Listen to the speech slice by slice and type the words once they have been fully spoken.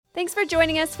Thanks for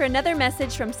joining us for another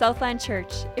message from Southland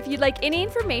Church. If you'd like any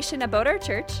information about our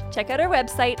church, check out our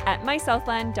website at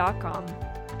mysouthland.com.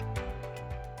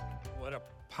 What a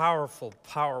powerful,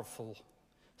 powerful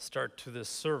start to this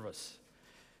service.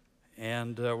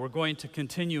 And we're going to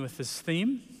continue with this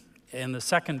theme in the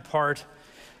second part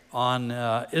on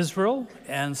Israel,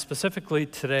 and specifically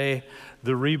today,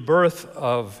 the rebirth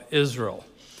of Israel.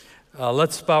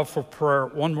 Let's bow for prayer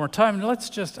one more time, and let's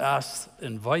just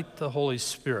invite the Holy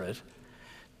Spirit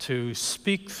to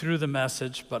speak through the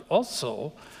message, but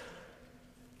also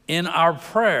in our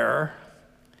prayer,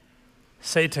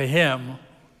 say to Him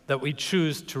that we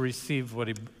choose to receive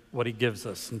what He gives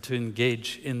us and to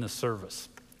engage in the service.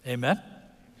 Amen?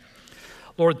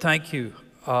 Lord, thank you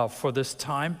for this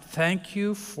time. Thank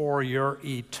you for your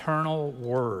eternal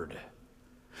word.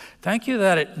 Thank you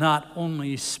that it not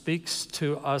only speaks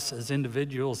to us as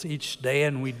individuals each day,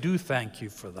 and we do thank you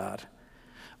for that,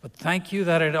 but thank you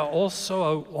that it also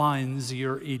outlines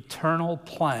your eternal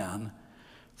plan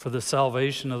for the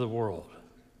salvation of the world.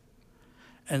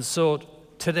 And so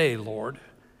today, Lord,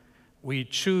 we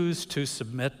choose to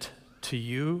submit to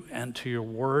you and to your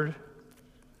word,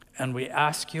 and we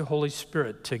ask you, Holy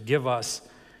Spirit, to give us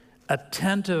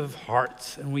attentive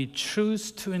hearts, and we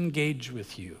choose to engage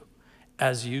with you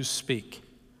as you speak.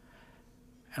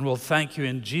 And we'll thank you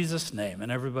in Jesus' name.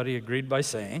 And everybody agreed by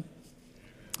saying,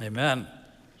 Amen.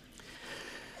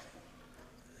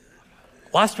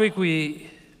 Last week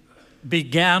we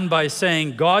began by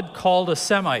saying God called a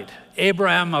Semite,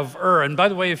 Abraham of Ur. And by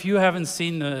the way, if you haven't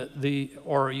seen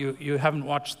or you haven't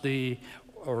watched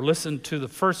or listened to the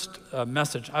first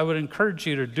message, I would encourage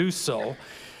you to do so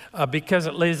because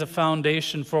it lays a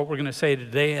foundation for what we're going to say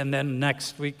today and then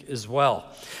next week as well.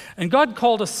 And God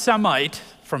called a Semite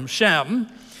from Shem,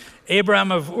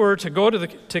 Abraham of Ur, to go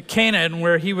to Canaan,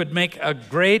 where he would make a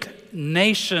great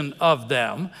nation of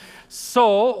them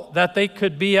so that they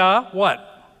could be a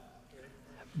what?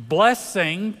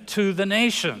 Blessing to the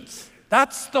nations.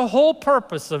 That's the whole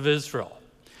purpose of Israel,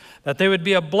 that they would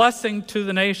be a blessing to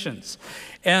the nations.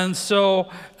 And so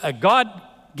God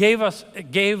gave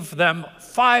them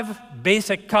 5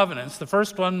 basic covenants. The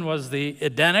first one was the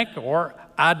Edenic or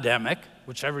Adamic,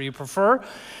 whichever you prefer,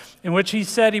 in which he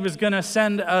said he was going to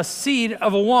send a seed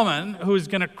of a woman who was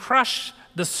going to crush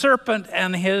the serpent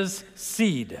and his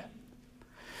seed.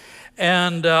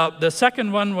 And the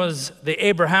second one was the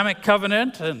Abrahamic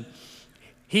covenant, and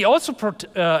he also,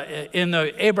 in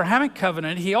the Abrahamic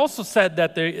covenant, he also said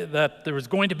that there was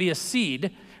going to be a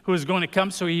seed who was going to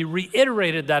come, so he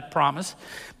reiterated that promise.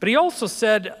 But he also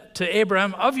said to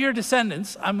Abraham, of your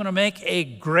descendants, I'm going to make a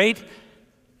great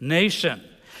nation.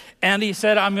 And he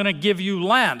said, I'm going to give you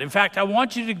land. In fact, I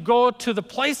want you to go to the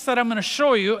place that I'm going to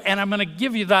show you, and I'm going to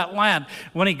give you that land.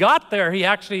 When he got there, he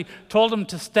actually told him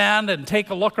to stand and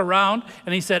take a look around,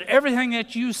 and he said, everything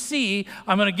that you see,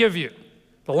 I'm going to give you,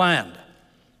 the land.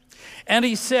 And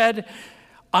he said,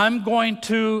 I'm going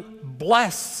to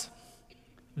bless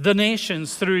the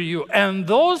nations through you, and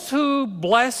those who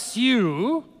bless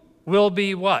you will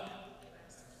be what?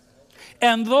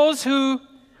 And those who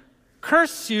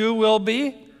curse you will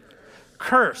be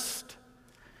cursed.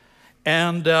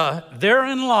 And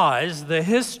therein lies the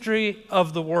history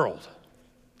of the world.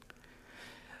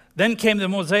 Then came the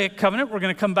Mosaic covenant. We're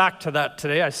going to come back to that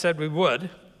today. I said we would.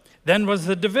 Then was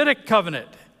the Davidic covenant,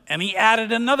 and he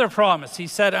added another promise. He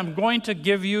said, I'm going to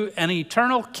give you an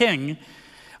eternal king.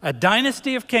 A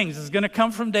dynasty of kings is going to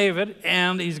come from David,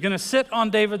 and he's going to sit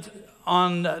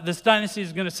this dynasty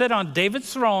is going to sit on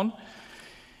David's throne.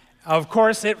 Of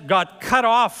course, it got cut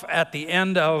off at the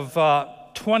end of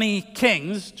 20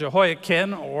 kings,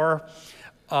 Jehoiakim or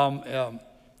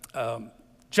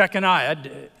Jeconiah.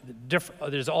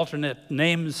 There's alternate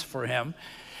names for him.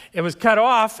 It was cut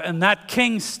off, and that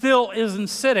king still isn't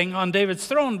sitting on David's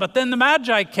throne. But then the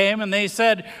Magi came, and they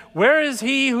said, where is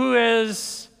he who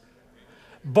is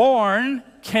born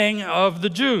King of the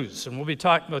Jews? And we'll be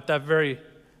talking about that very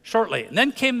shortly. And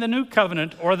then came the new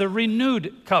covenant, or the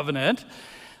renewed covenant,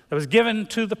 that was given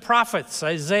to the prophets,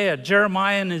 Isaiah,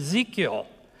 Jeremiah, and Ezekiel.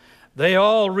 They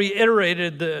all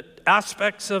reiterated the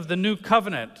aspects of the new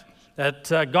covenant, that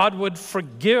God would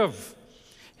forgive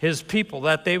his people,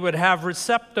 that they would have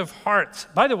receptive hearts.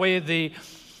 By the way, the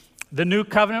new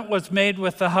covenant was made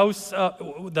with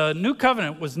the new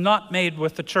covenant was not made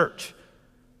with the church.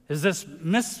 Is this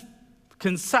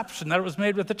misconception that it was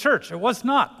made with the church? It was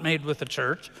not made with the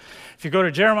church. If you go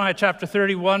to Jeremiah chapter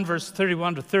 31, verse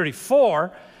 31 to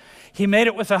 34, he made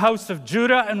it with the house of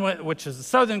Judah, which is the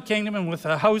southern kingdom, and with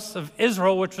the house of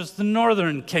Israel, which was the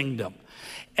northern kingdom.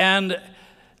 And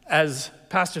as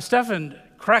Pastor Stephan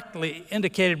correctly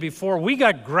indicated before, we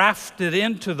got grafted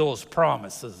into those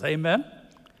promises. Amen?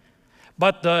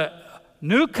 But the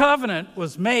new covenant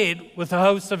was made with the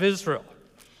house of Israel.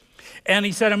 And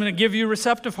he said, I'm going to give you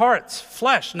receptive hearts,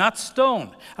 flesh, not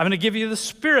stone. I'm going to give you the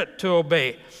Spirit to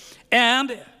obey.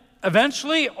 And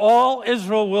eventually, all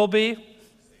Israel will be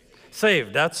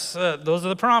saved. Those are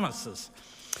the promises.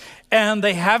 And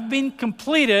they have been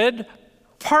completed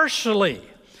partially.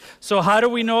 So how do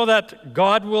we know that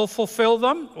God will fulfill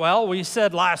them? Well, we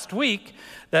said last week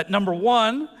that number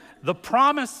one, the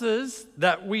promises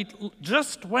that we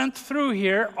just went through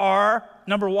here are,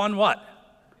 number one, what?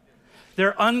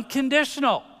 They're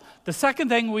unconditional. The second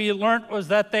thing we learned was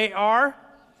that they are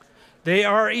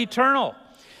eternal.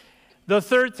 The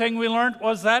third thing we learned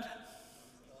was that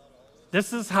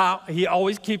this is how he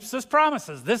always keeps his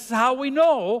promises. This is how we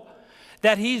know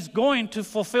that he's going to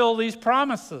fulfill these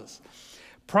promises.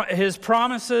 His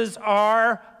promises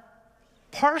are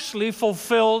partially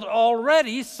fulfilled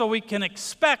already, so we can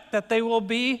expect that they will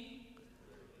be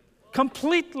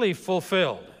completely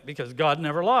fulfilled, because God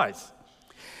never lies.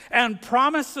 And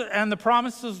the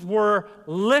promises were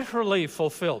literally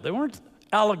fulfilled. They weren't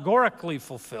allegorically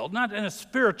fulfilled, not in a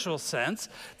spiritual sense.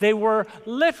 They were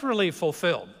literally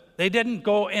fulfilled. They didn't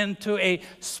go into a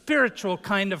spiritual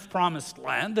kind of promised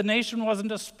land. The nation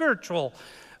wasn't a spiritual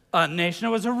nation.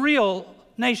 It was a real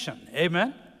nation.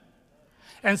 Amen?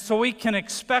 And so we can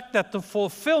expect that the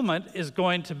fulfillment is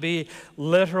going to be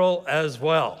literal as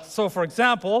well. So, for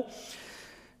example,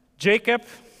 Jacob,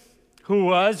 who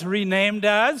was renamed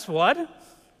as what?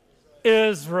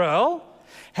 Israel,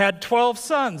 had 12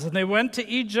 sons, and they went to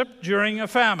Egypt during a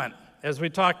famine, as we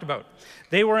talked about.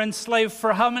 They were enslaved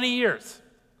for how many years?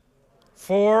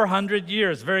 400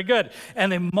 years. Very good.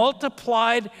 And they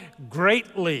multiplied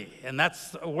greatly. And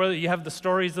that's where you have the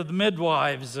stories of the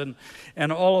midwives and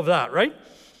all of that, right?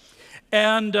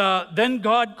 And then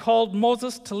God called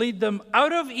Moses to lead them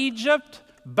out of Egypt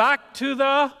back to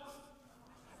the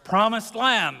promised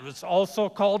land. It was also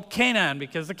called Canaan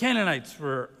because the Canaanites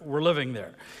were living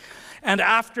there. And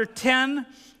after 10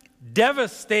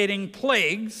 devastating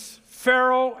plagues,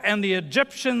 Pharaoh and the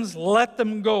Egyptians let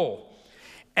them go.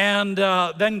 And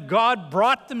then God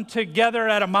brought them together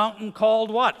at a mountain called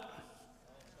what?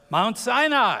 Mount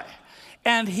Sinai.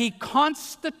 And he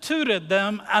constituted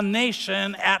them a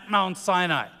nation at Mount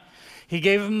Sinai. He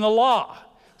gave them the law,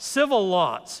 civil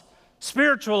laws,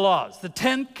 spiritual laws, the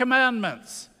 10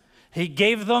 commandments. He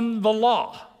gave them the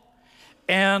law.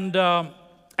 And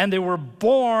they were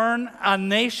born a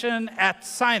nation at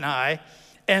Sinai.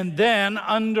 And then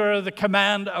under the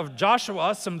command of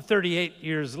Joshua, some 38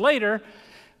 years later,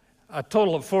 a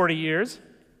total of 40 years,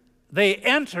 they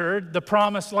entered the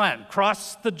promised land,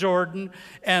 crossed the Jordan,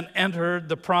 and entered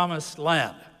the promised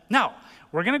land. Now,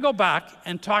 we're going to go back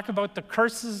and talk about the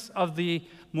curses of the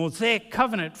Mosaic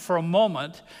covenant for a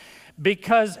moment,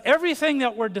 because everything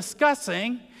that we're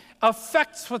discussing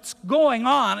affects what's going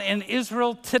on in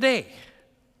Israel today.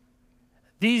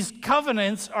 These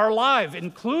covenants are live,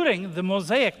 including the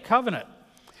Mosaic covenant.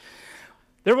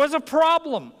 There was a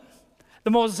problem. The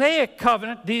Mosaic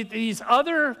covenant, these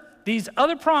other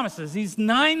promises, these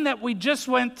 9 that we just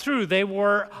went through, they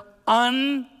were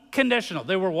unconditional.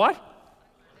 They were what?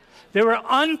 They were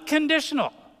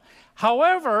unconditional.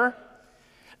 However,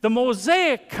 the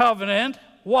Mosaic covenant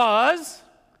was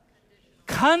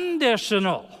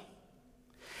conditional.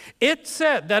 It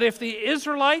said that if the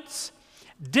Israelites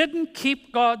didn't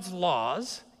keep God's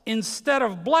laws, instead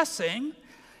of blessing,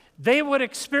 they would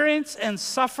experience and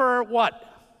suffer what?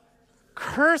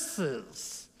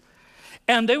 Curses.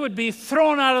 And they would be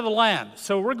thrown out of the land.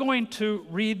 So we're going to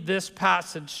read this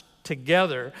passage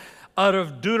together out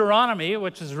of Deuteronomy,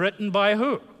 which is written by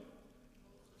who?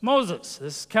 Moses.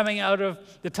 This is coming out of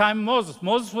the time of Moses.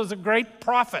 Moses was a great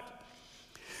prophet.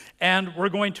 And we're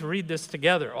going to read this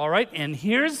together, all right? And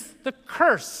here's the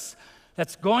curse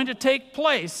that's going to take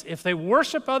place if they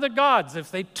worship other gods. If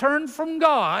they turn from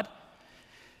God,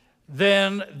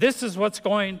 then this is what's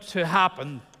going to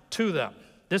happen to them.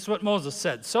 This is what Moses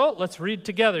said. So let's read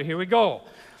together. Here we go.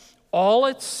 All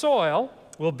its soil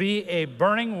will be a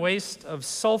burning waste of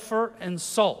sulfur and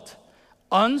salt,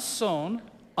 unsown,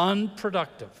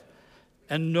 unproductive,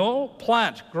 and no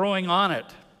plant growing on it,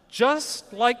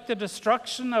 just like the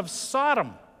destruction of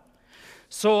Sodom.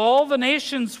 So all the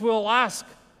nations will ask,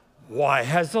 why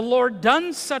has the Lord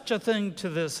done such a thing to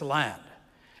this land?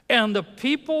 And the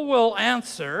people will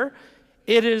answer,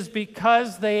 it is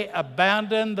because they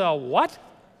abandoned the what?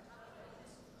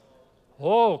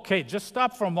 Oh, okay, just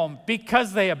stop for a moment.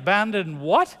 Because they abandoned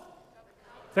what?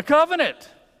 The covenant.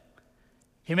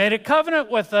 He made a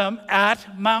covenant with them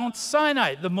at Mount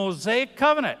Sinai, the Mosaic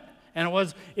covenant. And it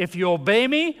was, if you obey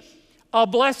me, I'll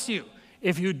bless you.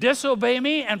 If you disobey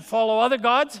me and follow other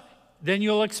gods, then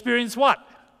you'll experience what?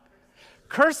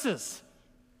 Curses.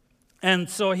 And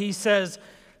so he says,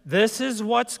 this is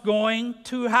what's going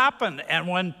to happen.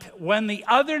 And when the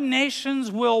other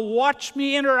nations will watch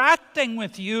me interacting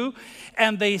with you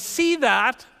and they see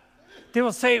that, they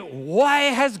will say, why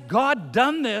has God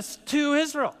done this to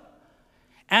Israel?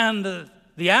 And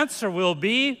the answer will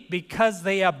be because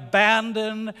they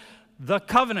abandoned the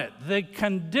covenant, the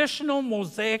conditional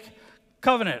Mosaic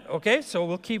covenant. Okay, so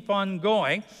we'll keep on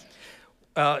going,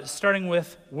 starting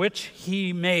with which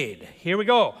he made. Here we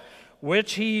go.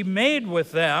 Which he made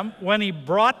with them when he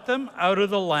brought them out of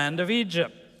the land of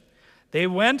Egypt. They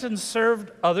went and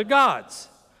served other gods.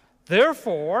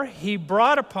 Therefore, he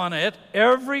brought upon it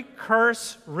every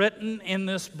curse written in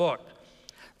this book.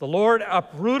 The Lord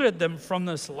uprooted them from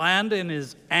this land in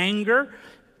his anger,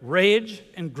 rage,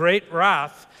 and great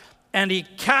wrath, and he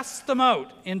cast them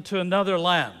out into another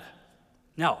land.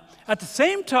 Now, at the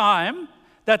same time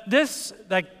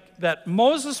that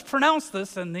Moses pronounced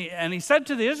this, and he said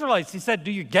to the Israelites, he said,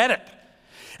 do you get it?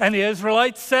 And the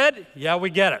Israelites said, yeah, we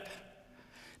get it.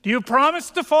 Do you promise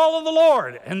to follow the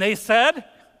Lord? And they said,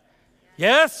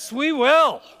 yes, we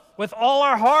will, with all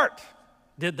our heart.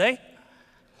 Did they?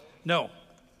 No.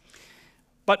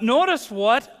 But notice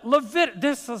what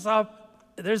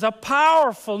there's a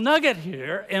powerful nugget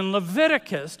here in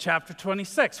Leviticus chapter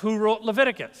 26. Who wrote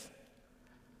Leviticus?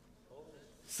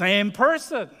 Same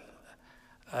person.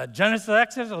 Genesis,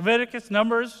 Exodus, Leviticus,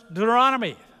 Numbers,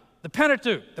 Deuteronomy, the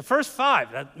Pentateuch, the first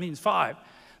five, that means five.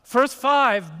 First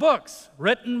 5 books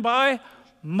written by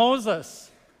Moses,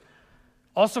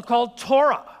 also called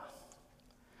Torah.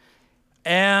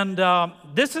 And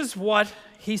this is what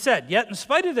he said. Yet in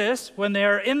spite of this, when they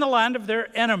are in the land of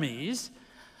their enemies,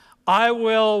 I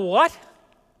will what?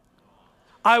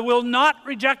 I will not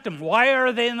reject them. Why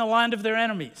are they in the land of their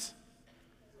enemies?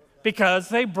 Because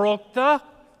they broke the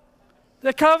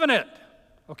covenant.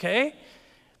 Okay?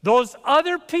 Those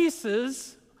other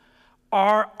pieces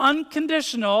are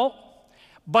unconditional,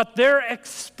 but their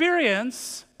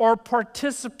experience or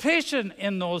participation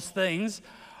in those things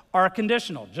are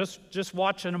conditional. Just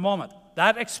watch in a moment.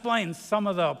 That explains some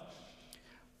of the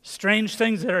strange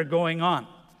things that are going on.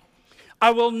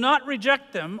 I will not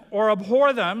reject them or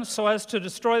abhor them so as to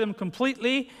destroy them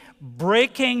completely,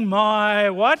 breaking my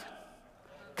what?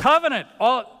 Covenant.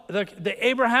 The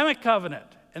Abrahamic covenant.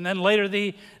 And then later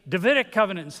the Davidic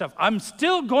covenant and stuff. I'm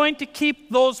still going to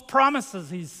keep those promises,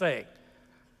 he's saying.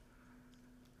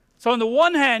 So on the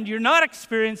one hand, you're not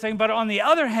experiencing, but on the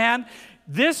other hand,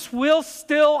 this will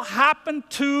still happen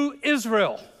to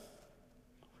Israel.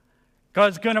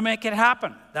 God's going to make it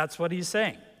happen. That's what he's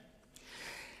saying.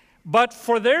 But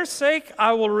for their sake,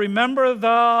 I will remember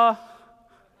the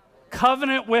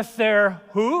covenant with their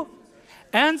who?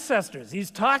 Ancestors.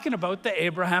 He's talking about the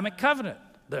Abrahamic covenant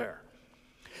there.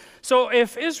 So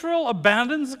if Israel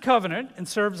abandons the covenant and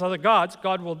serves other gods,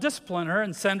 God will discipline her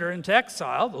and send her into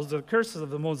exile. Those are the curses of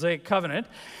the Mosaic covenant.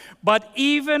 But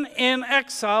even in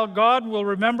exile, God will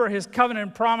remember his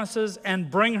covenant promises and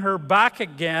bring her back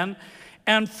again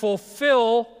and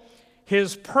fulfill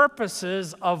his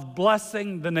purposes of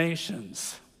blessing the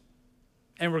nations.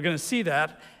 And we're going to see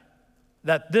that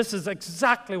this is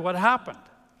exactly what happened.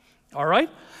 All right?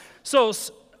 So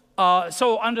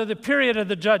under the period of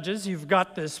the judges, you've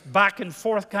got this back and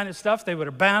forth kind of stuff. They would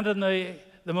abandon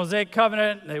the Mosaic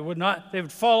covenant. They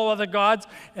would follow other gods,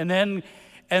 and then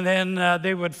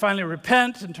they would finally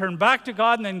repent and turn back to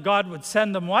God, and then God would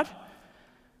send them what?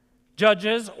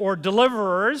 Judges or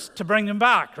deliverers to bring them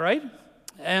back, right?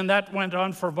 And that went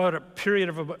on for about a period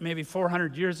of about maybe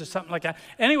 400 years or something like that.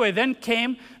 Anyway, then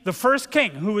came the first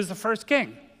king. Who was the first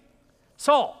king?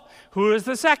 Saul. Who is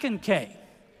the second king?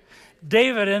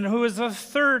 David. And who is the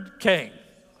third king?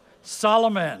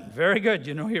 Solomon. Very good.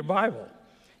 You know your Bible.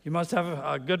 You must have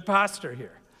a good pastor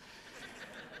here.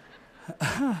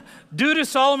 Due to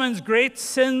Solomon's great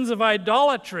sins of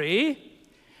idolatry,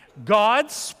 God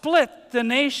split the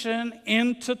nation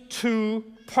into 2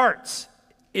 parts.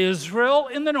 Israel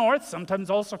in the north, sometimes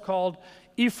also called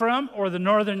Ephraim or the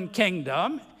northern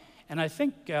kingdom. And I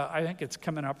think it's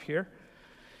coming up here.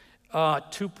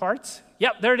 2 parts.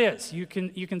 Yep, there it is. You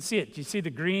can see it. You see the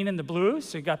green and the blue.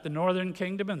 So you got the northern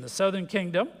kingdom and the southern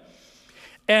kingdom.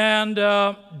 And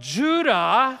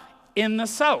Judah in the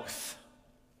south.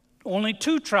 Only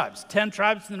 2 tribes. 10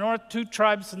 tribes in the north, 2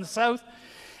 tribes in the south.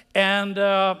 And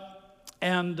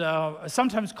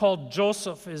sometimes called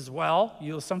Joseph as well.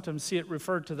 You'll sometimes see it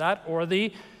referred to that. Or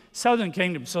the southern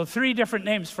kingdom. So 3 different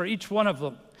names for each one of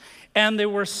them. And they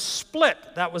were split.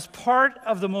 That was part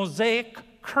of the Mosaic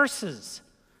curses.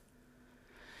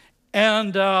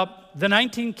 And the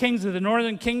 19 kings of the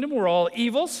northern kingdom were all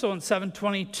evil. So in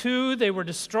 722, they were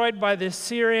destroyed by the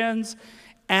Assyrians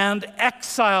and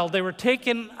exiled. They were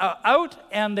taken out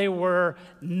and they were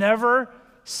never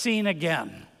seen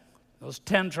again. Those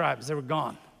 10 tribes, they were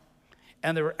gone.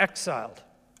 And they were exiled.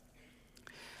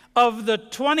 Of the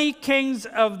 20 kings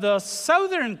of the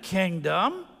southern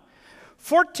kingdom,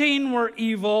 14 were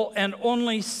evil and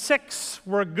only 6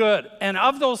 were good. And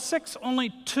of those 6,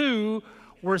 only 2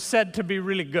 were said to be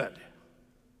really good.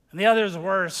 And the others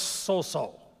were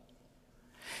so-so.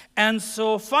 And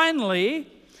so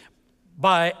finally,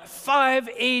 by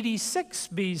 586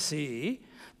 BC,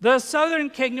 the southern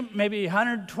kingdom, maybe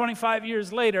 125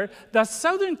 years later, the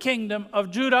southern kingdom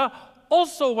of Judah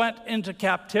also went into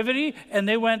captivity, and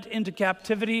they went into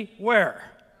captivity where?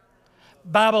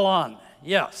 Babylon,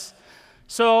 yes.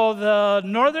 So the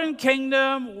northern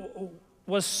kingdom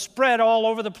was spread all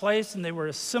over the place, and they were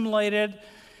assimilated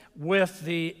with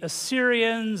the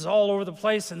Assyrians all over the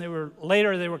place, and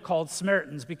later they were called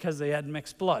Samaritans because they had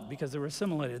mixed blood, because they were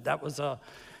assimilated. That was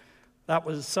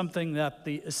something that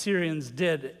the Assyrians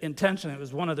did intentionally. It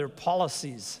was one of their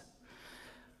policies.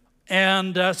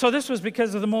 And so this was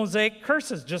because of the Mosaic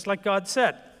curses, just like God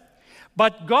said.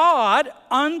 But God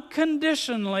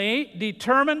unconditionally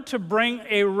determined to bring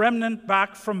a remnant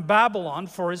back from Babylon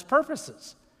for his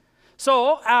purposes.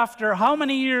 So after how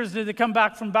many years did they come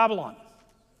back from Babylon?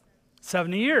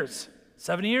 70 years.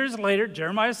 70 years later,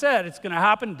 Jeremiah said it's going to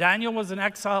happen. Daniel was in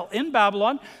exile in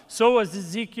Babylon. So was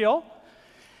Ezekiel.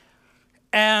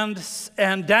 And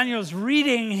Daniel's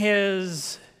reading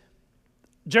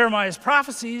Jeremiah's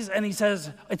prophecies, and he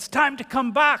says, it's time to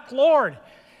come back, Lord.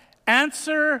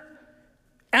 Answer.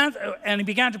 And he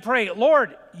began to pray,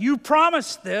 Lord, you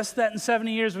promised this, that in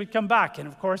 70 years we'd come back. And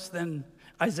of course, then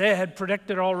Isaiah had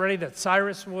predicted already that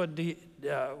Cyrus would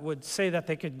say that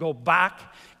they could go back,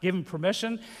 give him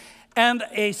permission. And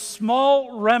a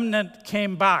small remnant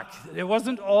came back. It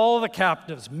wasn't all the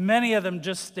captives. Many of them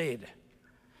just stayed.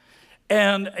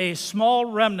 And a small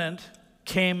remnant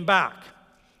came back.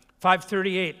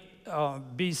 538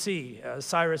 BC,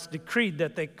 Cyrus decreed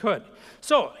that they could.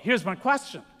 So here's my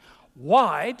question.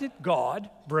 Why did God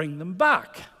bring them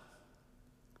back?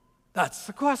 That's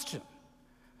the question.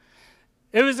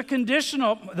 It was a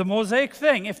conditional, the Mosaic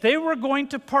thing. If they were going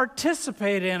to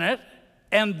participate in it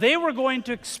and they were going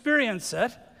to experience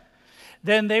it,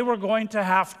 then they were going to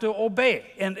have to obey.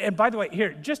 And by the way,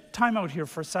 here, just time out here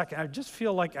for a second. I just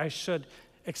feel like I should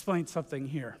explain something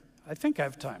here. I think I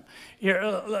have time. Here,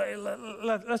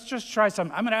 let's just try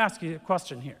something. I'm going to ask you a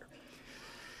question here.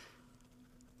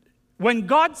 When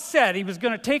God said he was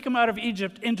going to take them out of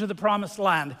Egypt into the promised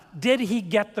land, did he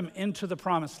get them into the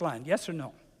promised land? Yes or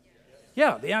no?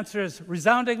 Yeah, the answer is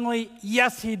resoundingly,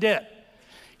 yes, he did.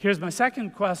 Here's my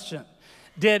second question.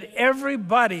 Did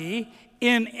everybody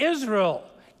in Israel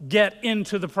get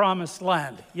into the promised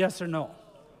land? Yes or no?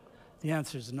 The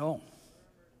answer is no.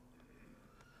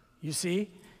 You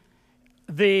see,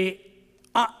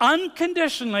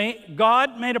 unconditionally,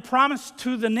 God made a promise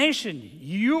to the nation.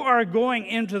 You are going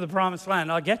into the promised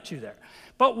land. I'll get you there.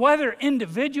 But whether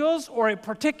individuals or a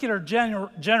particular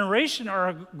generation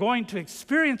are going to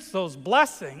experience those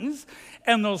blessings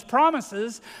and those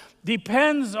promises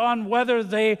depends on whether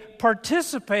they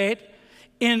participate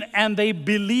in and they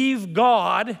believe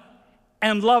God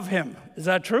and love him. Is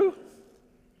that true?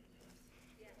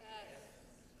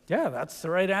 Yeah, that's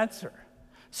the right answer.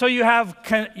 So you have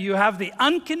the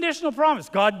unconditional promise.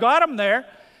 God got them there,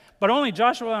 but only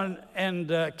Joshua and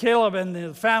Caleb and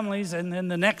the families, and then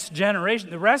the next generation.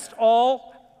 The rest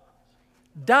all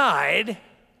died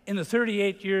in the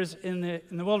 38 years in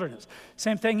the wilderness.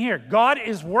 Same thing here. God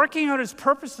is working out his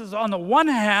purposes on the one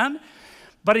hand,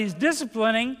 but he's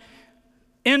disciplining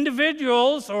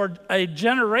individuals or a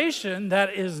generation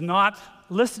that is not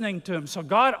listening to him. So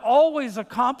God always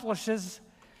accomplishes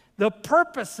the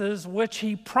purposes which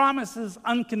he promises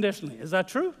unconditionally. Is that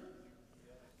true?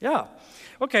 Yeah.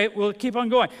 Okay, we'll keep on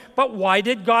going. But why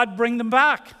did God bring them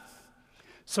back?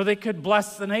 So they could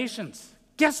bless the nations.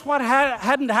 Guess what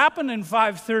hadn't happened in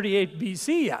 538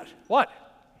 BC yet? What?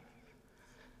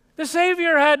 The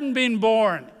Savior hadn't been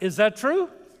born. Is that true?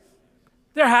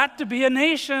 There had to be a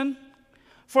nation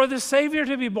for the Savior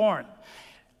to be born.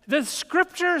 The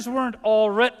scriptures weren't all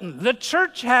written. The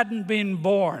church hadn't been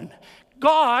born.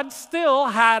 God still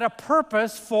had a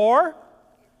purpose for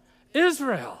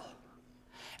Israel.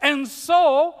 And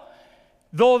so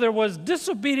though there was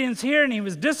disobedience here and he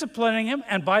was disciplining him,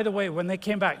 and by the way, when they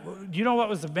came back, do you know what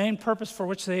was the main purpose for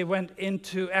which they went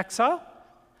into exile?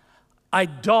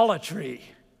 Idolatry.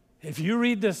 If you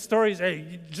read the stories,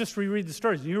 just reread the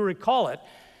stories, you recall it.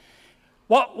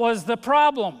 What was the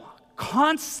problem?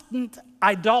 Constant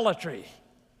idolatry.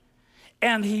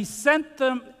 And he sent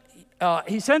them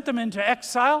into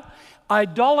exile.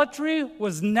 Idolatry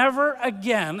was never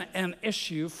again an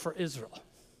issue for Israel.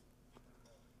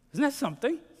 Isn't that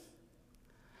something?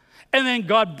 And then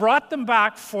God brought them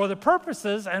back for the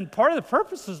purposes, and part of the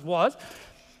purposes was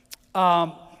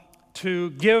to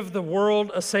give the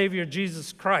world a Savior,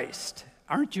 Jesus Christ.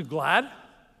 Aren't you glad?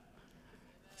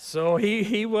 So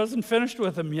he wasn't finished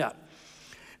with them yet.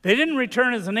 They didn't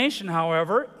return as a nation,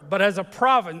 however, but as a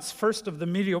province, first of the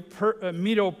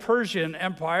Medo-Persian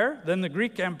Empire, then the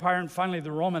Greek Empire, and finally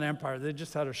the Roman Empire. They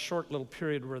just had a short little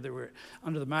period where they were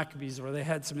under the Maccabees, where they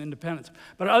had some independence.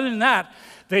 But other than that,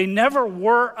 they never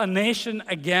were a nation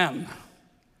again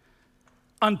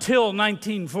until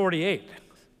 1948.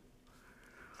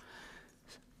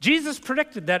 Jesus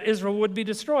predicted that Israel would be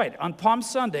destroyed. On Palm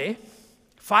Sunday,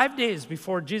 5 days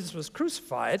before Jesus was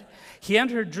crucified, he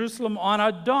entered Jerusalem on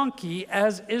a donkey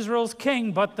as Israel's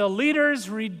king, but the leaders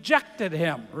rejected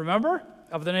him, remember,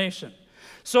 of the nation.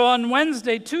 So on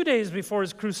Wednesday, 2 days before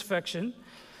his crucifixion,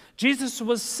 Jesus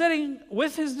was sitting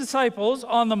with his disciples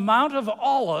on the Mount of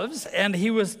Olives, and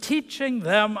he was teaching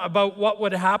them about what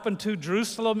would happen to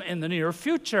Jerusalem in the near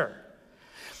future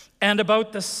and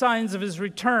about the signs of his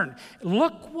return.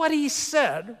 Look what he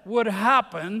said would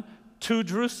happen to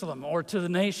Jerusalem, or to the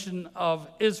nation of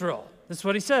Israel. This is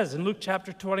what he says in Luke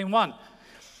chapter 21.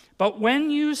 But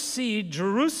when you see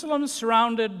Jerusalem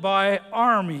surrounded by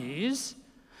armies,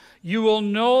 you will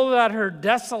know that her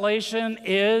desolation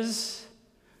is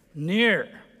near.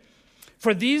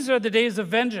 For these are the days of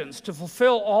vengeance, to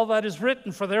fulfill all that is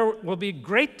written, for there will be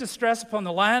great distress upon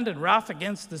the land and wrath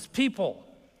against this people.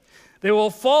 They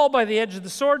will fall by the edge of the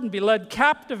sword and be led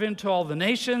captive into all the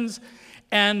nations,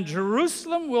 and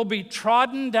Jerusalem will be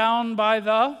trodden down by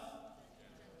the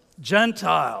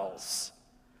Gentiles.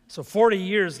 So 40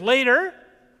 years later,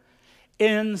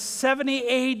 in 70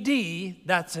 A.D.,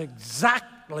 that's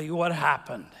exactly what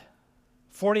happened.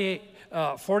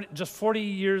 Just 40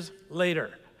 years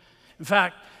later. In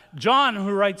fact, John,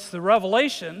 who writes the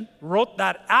Revelation, wrote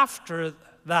that after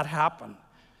that happened.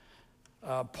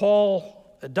 Paul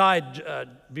died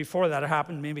before that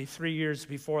happened, maybe 3 years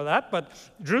before that. But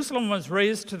Jerusalem was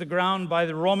razed to the ground by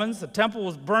the Romans. The temple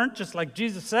was burnt, just like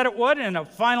Jesus said it would, in a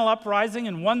final uprising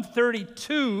in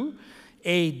 132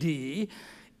 A.D.,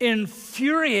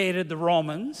 infuriated the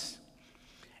Romans.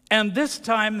 And this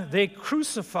time they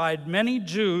crucified many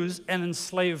Jews and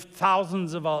enslaved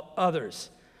thousands of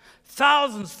others.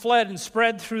 Thousands fled and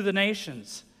spread through the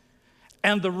nations.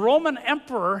 And the Roman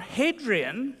Emperor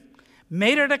Hadrian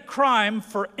made it a crime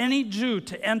for any Jew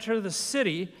to enter the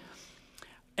city,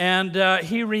 and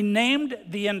he renamed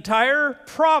the entire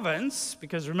province,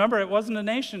 because remember, it wasn't a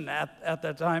nation at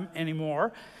that time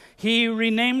anymore. He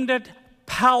renamed it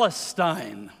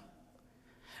Palestine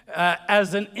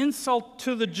as an insult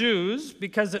to the Jews,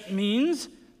 because it means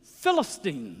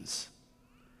Philistines,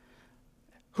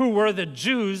 who were the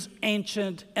Jews'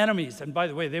 ancient enemies. And by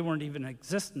the way, they weren't even in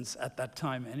existence at that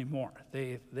time anymore.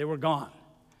 They were gone,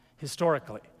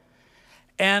 historically.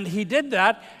 And he did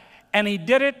that, and he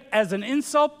did it as an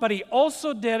insult, but he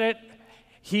also did it,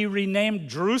 he renamed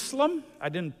Jerusalem. I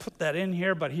didn't put that in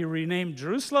here, but he renamed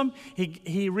Jerusalem.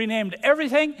 He renamed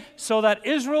everything so that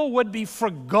Israel would be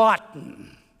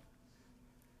forgotten.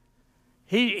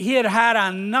 He had had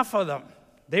enough of them.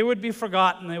 They would be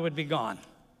forgotten, they would be gone.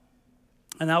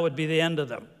 And that would be the end of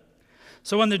them.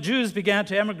 So when the Jews began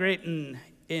to emigrate in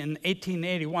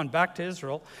 1881 back to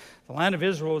Israel, the land of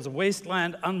Israel was a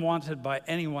wasteland unwanted by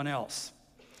anyone else.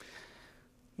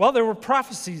 Well, there were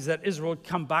prophecies that Israel would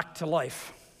come back to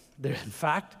life. In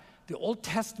fact, the Old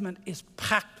Testament is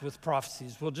packed with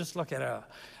prophecies. We'll just look at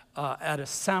a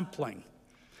sampling.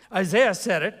 Isaiah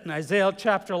said it. In Isaiah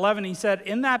chapter 11, he said,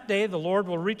 "In that day the Lord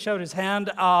will reach out his hand,"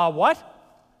 what?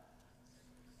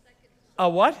 A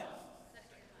what?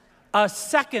 A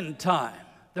second time.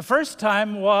 The first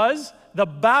time was the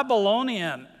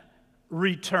Babylonian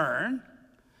return.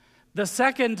 The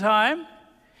second time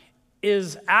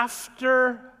is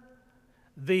after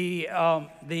the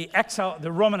exile,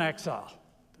 the Roman exile,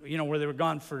 where they were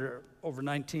gone for over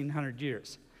 1,900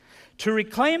 years. To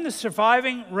reclaim the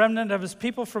surviving remnant of his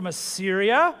people from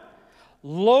Assyria,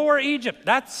 Lower Egypt,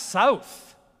 that's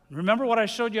south. Remember what I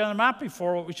showed you on the map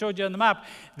before, what we showed you on the map?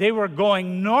 They were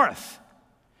going north.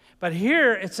 But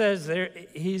here it says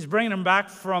he's bringing them back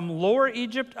from Lower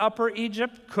Egypt, Upper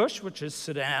Egypt, Cush, which is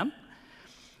Sudan,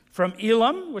 from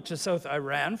Elam, which is South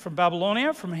Iran, from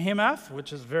Babylonia, from Hamath,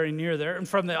 which is very near there, and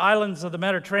from the islands of the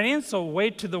Mediterranean, so way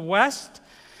to the west.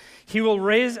 He will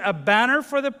raise a banner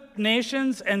for the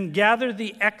nations and gather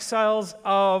the exiles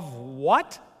of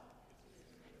what?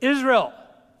 Israel.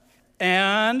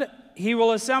 And he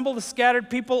will assemble the scattered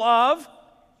people of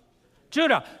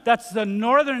Judah. That's the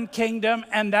northern kingdom,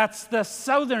 and that's the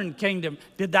southern kingdom.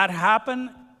 Did that happen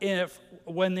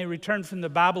when they returned from the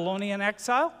Babylonian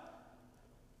exile?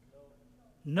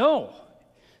 No.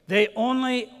 They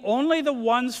only the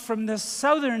ones from the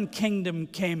southern kingdom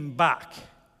came back.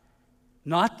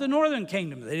 Not the northern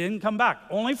kingdom. They didn't come back.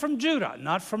 Only from Judah,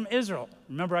 not from Israel.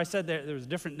 Remember I said there was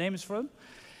different names for them?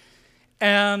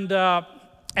 And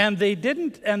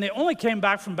they only came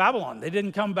back from Babylon. They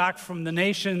didn't come back from the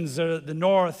nations, the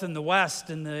north and the west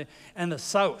and the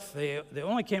south. They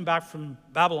only came back from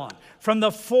Babylon, from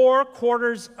the four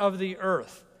quarters of the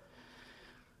earth.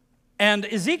 And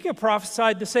Ezekiel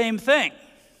prophesied the same thing.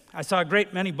 I saw a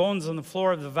great many bones on the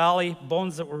floor of the valley,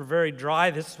 bones that were very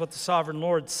dry. This is what the sovereign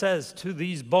Lord says to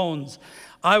these bones.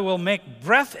 I will make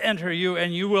breath enter you,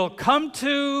 and you will come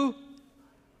to,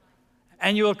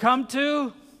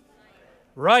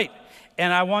 right.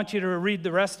 And I want you to read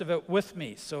the rest of it with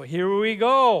me. So here we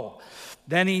go.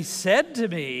 Then he said to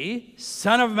me,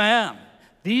 Son of man,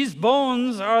 these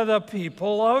bones are the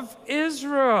people of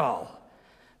Israel.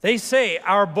 They say,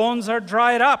 our bones are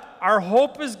dried up. Our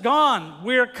hope is gone.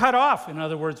 We're cut off. In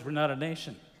other words, we're not a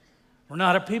nation. We're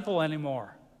not a people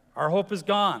anymore. Our hope is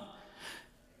gone.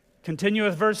 Continue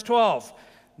with verse 12.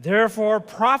 Therefore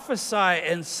prophesy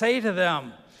and say to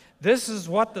them, this is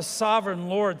what the sovereign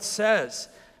Lord says.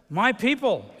 My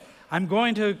people, I'm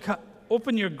going to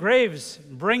open your graves,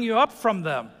 bring you up from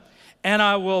them, and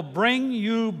I will bring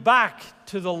you back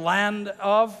to the land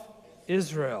of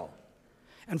Israel.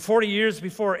 And 40 years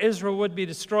before Israel would be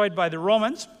destroyed by the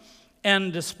Romans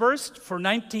and dispersed for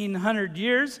 1900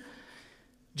 years,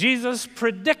 Jesus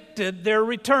predicted their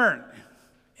return.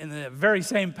 In the very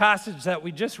same passage that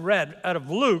we just read out of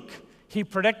Luke, he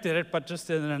predicted it, but just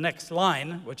in the next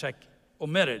line, which I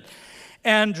omitted.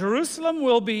 And Jerusalem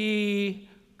will be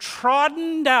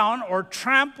trodden down or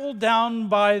trampled down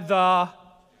by the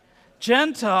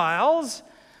Gentiles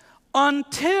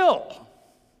until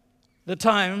the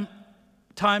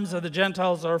times of the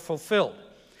Gentiles are fulfilled.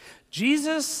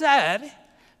 Jesus said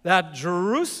that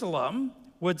Jerusalem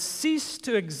would cease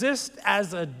to exist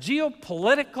as a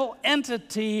geopolitical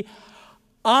entity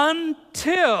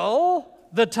until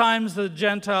the times of the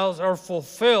Gentiles are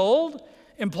fulfilled,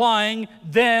 implying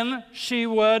then she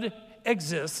would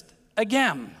exist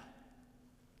again.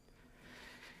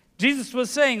 Jesus was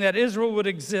saying that Israel would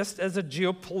exist as a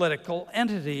geopolitical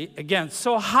entity again.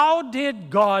 So how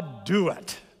did God do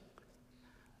it?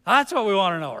 That's what we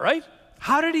want to know, right?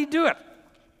 How did he do it?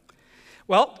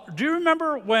 Well, do you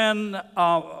remember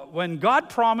when God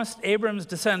promised Abram's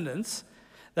descendants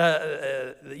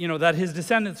that his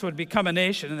descendants would become a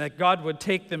nation and that God would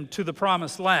take them to the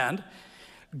promised land?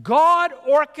 God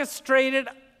orchestrated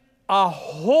a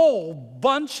whole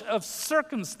bunch of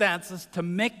circumstances to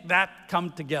make that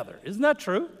come together. Isn't that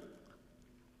true?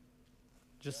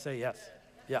 Just say yes.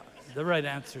 Yeah, the right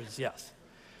answer is yes.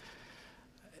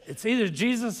 It's either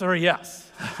Jesus or yes.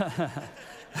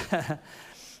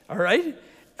 All right?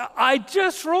 I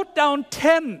just wrote down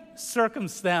 10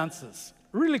 circumstances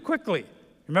really quickly.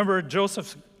 Remember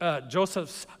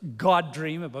Joseph's God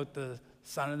dream about the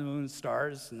sun and the moon and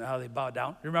stars and how they bow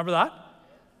down? You remember that?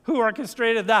 Who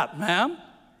orchestrated that? Man?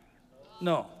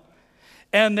 No.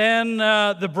 And then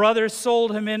the brothers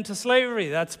sold him into slavery.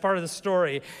 That's part of the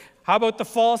story. How about the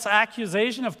false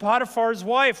accusation of Potiphar's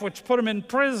wife, which put him in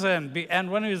prison? And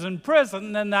when he was in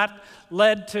prison, then that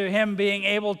led to him being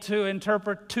able to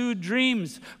interpret 2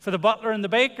 dreams for the butler and the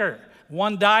baker.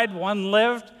 One died, one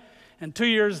lived. And 2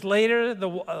 years later,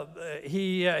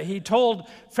 he told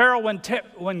Pharaoh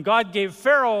when God gave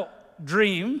Pharaoh a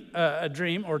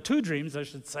dream, or 2 dreams, I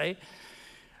should say,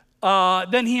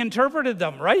 then he interpreted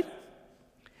them, right?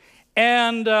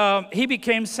 And he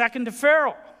became second to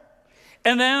Pharaoh.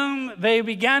 And then they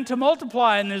began to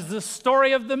multiply, and there's this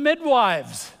story of the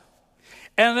midwives.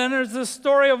 And then there's the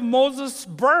story of Moses'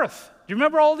 birth. Do you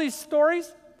remember all these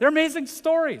stories? They're amazing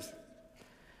stories.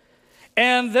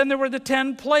 And then there were the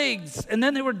 10 plagues, and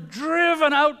then they were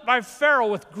driven out by Pharaoh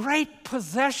with great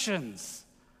possessions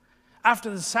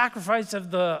after the sacrifice of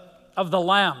the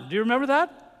lamb. Do you remember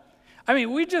that? I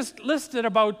mean, we just listed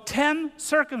about 10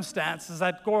 circumstances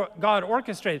that God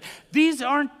orchestrated. These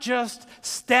aren't just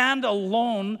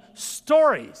standalone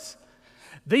stories.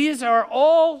 These are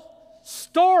all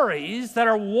stories that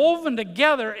are woven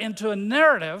together into a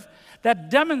narrative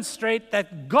that demonstrate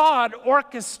that God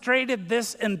orchestrated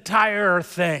this entire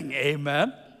thing.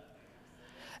 Amen?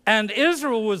 And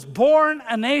Israel was born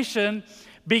a nation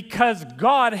because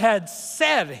God had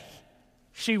said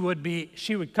she would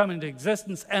come into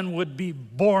existence and would be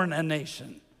born a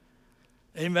nation.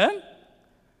 Amen?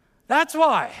 That's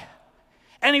why.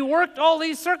 And he worked all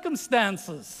these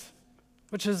circumstances,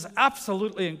 which is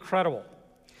absolutely incredible.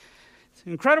 It's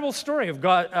an incredible story of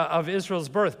God, of Israel's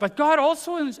birth. But God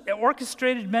also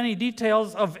orchestrated many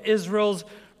details of Israel's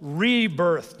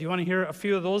rebirth. Do you want to hear a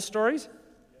few of those stories?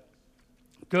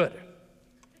 Good.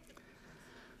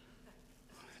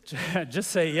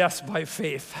 Just say yes by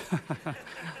faith.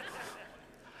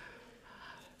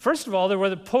 First of all, there were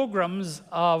the pogroms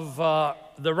of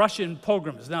the Russian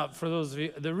pogroms. Now, for those of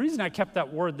you, the reason I kept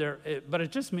that word there, but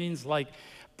it just means like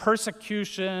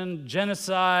persecution,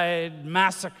 genocide,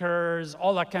 massacres,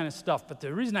 all that kind of stuff. But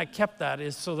the reason I kept that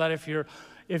is so that if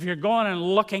you're going and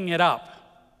looking it up,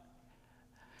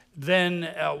 then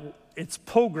it's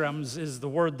pogroms is the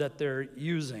word that they're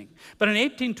using. But in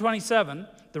 1827,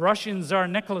 the Russian Tsar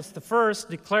Nicholas I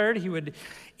declared he would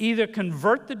either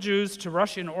convert the Jews to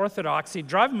Russian Orthodoxy,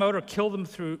 drive them out, or kill them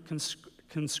through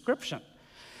conscription.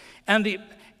 And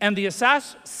the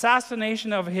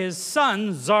assassination of his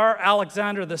son, Tsar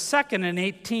Alexander II, in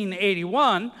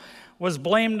 1881, was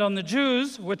blamed on the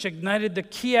Jews, which ignited the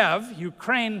Kiev,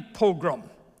 Ukraine pogrom.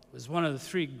 It was one of the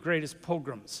three greatest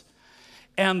pogroms.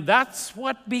 And that's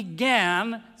what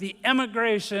began the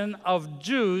emigration of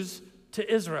Jews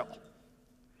to Israel.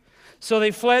 So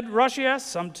they fled Russia,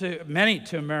 many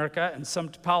to America, and some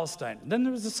to Palestine. Then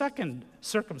there was a second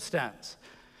circumstance.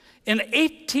 In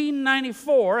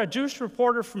 1894, a Jewish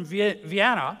reporter from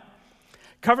Vienna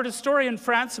covered a story in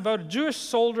France about a Jewish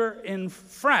soldier in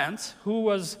France who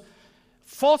was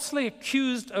falsely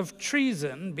accused of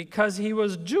treason because he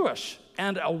was Jewish,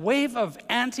 and a wave of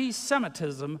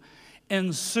anti-Semitism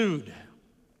ensued.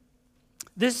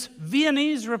 This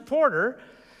Viennese reporter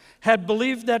had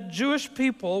believed that Jewish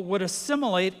people would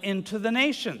assimilate into the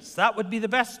nations. That would be the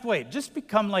best way, just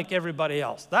become like everybody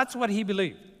else. That's what he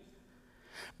believed.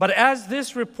 But as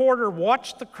this reporter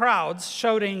watched the crowds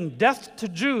shouting, "Death to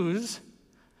Jews,"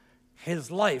 his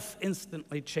life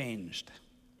instantly changed.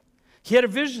 He had a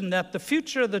vision that the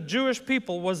future of the Jewish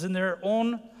people was in their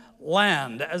own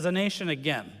land as a nation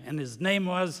again, and his name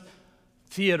was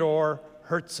Theodor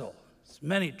Herzl. There's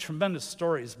many tremendous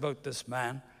stories about this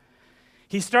man.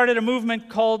 He started a movement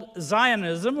called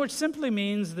Zionism, which simply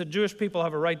means the Jewish people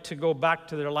have a right to go back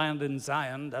to their land in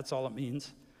Zion. That's all it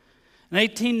means. In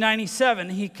 1897,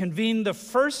 he convened the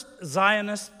first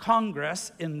Zionist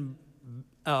Congress in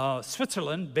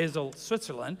Switzerland, Basel,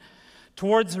 Switzerland,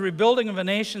 towards the rebuilding of a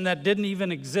nation that didn't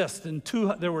even exist. And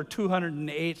there were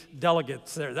 208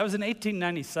 delegates there. That was in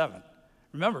 1897.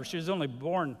 Remember, she was only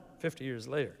born 50 years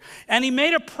later. And he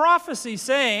made a prophecy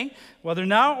saying, whether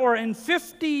now or in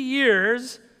 50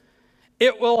 years,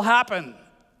 it will happen.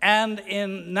 And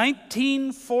in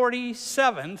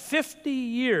 1947, 50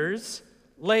 years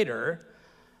later,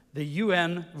 the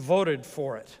UN voted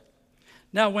for it.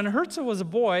 Now, when Herzl was a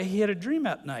boy, he had a dream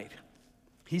at night.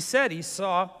 He said he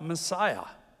saw Messiah.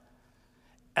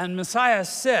 And Messiah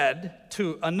said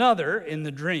to another in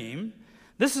the dream,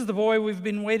 "This is the boy we've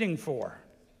been waiting for."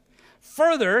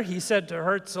 Further, he said to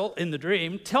Herzl in the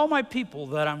dream, "Tell my people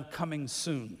that I'm coming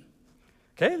soon."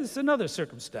 Okay, this is another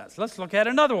circumstance. Let's look at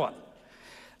another one.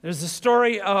 There's a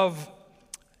story of,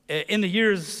 in the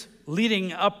years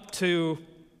leading up to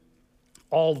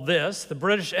all this, the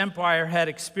British Empire had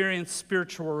experienced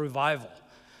spiritual revival.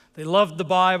 They loved the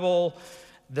Bible.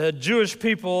 The Jewish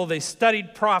people, they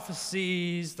studied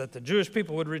prophecies that the Jewish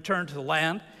people would return to the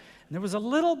land. And there was a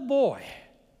little boy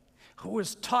who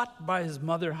was taught by his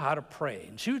mother how to pray.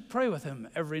 And she would pray with him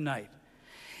every night.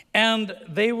 And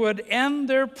they would end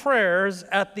their prayers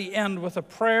at the end with a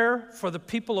prayer for the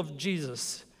people of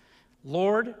Jesus.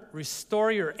 "Lord,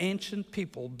 restore your ancient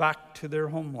people back to their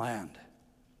homeland."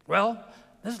 Well,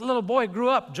 this little boy grew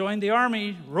up, joined the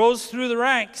army, rose through the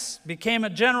ranks, became a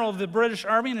general of the British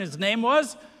Army, and his name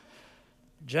was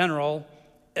General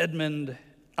Edmund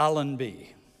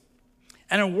Allenby.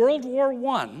 And in World War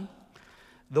I,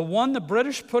 the one the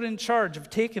British put in charge of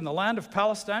taking the land of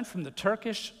Palestine from the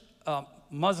Turkish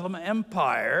Muslim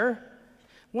Empire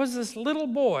was this little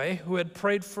boy who had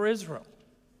prayed for Israel.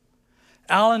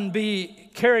 Allenby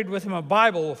carried with him a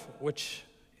Bible, which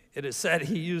it is said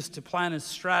he used to plan his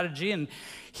strategy, and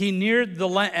he neared the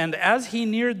land. And as he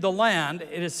neared the land,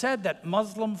 it is said that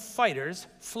Muslim fighters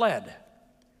fled.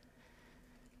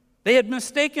 They had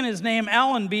mistaken his name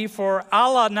Allenby for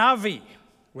Allah Navi,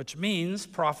 which means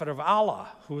prophet of Allah,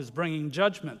 who was bringing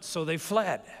judgment. So they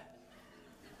fled.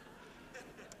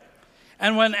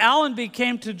 And when Allenby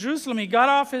came to Jerusalem, he got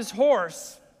off his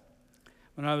horse.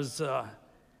 When I was,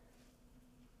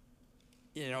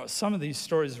 some of these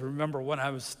stories, remember when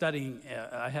I was studying,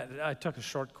 I took a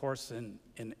short course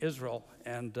in Israel.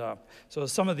 And so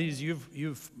some of these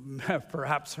you've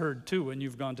perhaps heard too when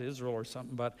you've gone to Israel or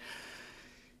something. But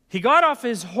he got off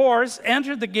his horse,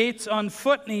 entered the gates on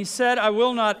foot, and he said, I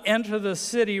will not enter the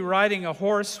city riding a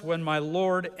horse when my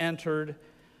Lord entered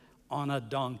on a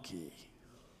donkey.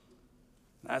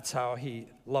 That's how he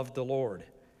loved the Lord.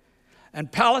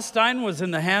 And Palestine was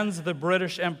in the hands of the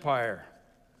British Empire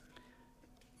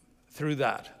through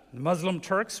that. The Muslim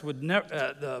Turks would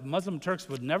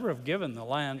never have given the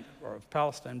land of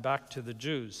Palestine back to the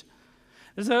Jews.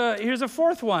 Here's a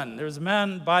fourth one. There's a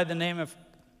man by the name of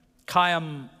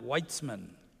Chaim Weizmann.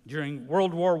 During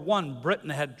World War I, Britain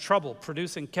had trouble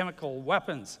producing chemical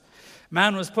weapons.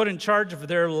 Man was put in charge of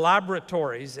their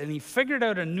laboratories, and he figured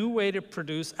out a new way to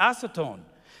produce acetone,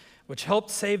 which helped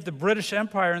save the British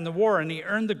Empire in the war. And he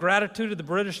earned the gratitude of the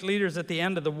British leaders at the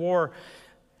end of the war.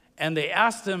 And they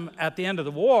asked him at the end of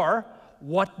the war,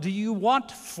 what do you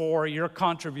want for your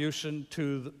contribution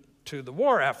to the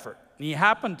war effort? And he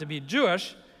happened to be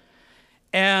Jewish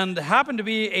and happened to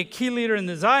be a key leader in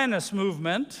the Zionist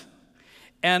movement.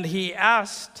 And he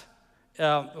asked,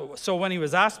 so when he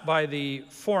was asked by the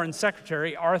Foreign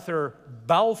Secretary, Arthur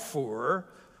Balfour,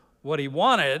 what he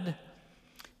wanted,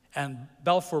 and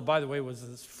Balfour, by the way, was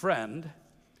his friend,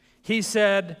 he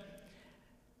said,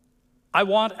 I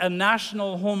want a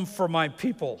national home for my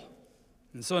people.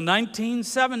 And so in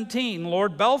 1917,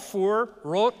 Lord Balfour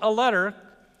wrote a letter,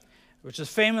 which is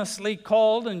famously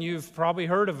called, and you've probably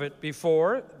heard of it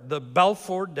before, the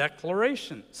Balfour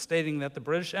Declaration, stating that the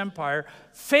British Empire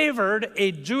favored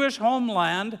a Jewish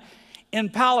homeland in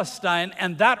Palestine,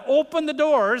 and that opened the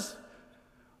doors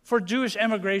for Jewish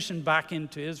emigration back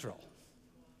into Israel.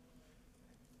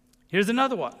 Here's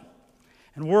another one.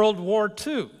 In World War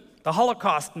II, the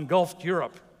Holocaust engulfed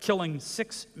Europe, killing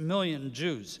 6 million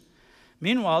Jews.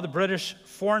 Meanwhile, the British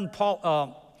foreign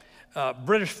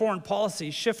policy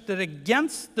shifted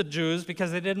against the Jews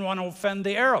because they didn't want to offend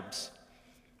the Arabs.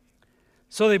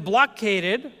 So they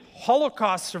blockaded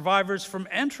Holocaust survivors from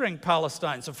entering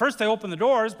Palestine. So first they opened the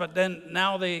doors, but then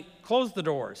now they closed the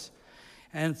doors.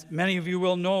 And many of you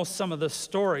will know some of the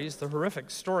stories, the horrific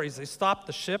stories. They stopped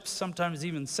the ships, sometimes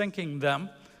even sinking them.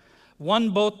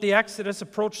 One boat, the Exodus,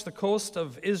 approached the coast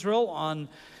of Israel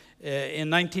in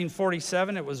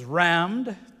 1947. It was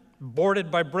rammed, boarded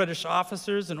by British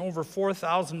officers, and over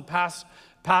 4,000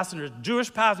 passengers,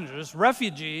 Jewish passengers,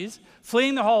 refugees,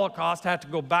 fleeing the Holocaust, had to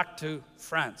go back to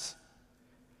France.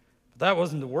 But that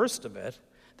wasn't the worst of it.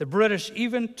 The British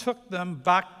even took them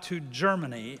back to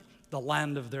Germany, the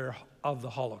land of the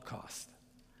Holocaust.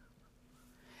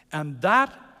 And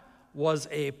that was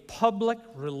a public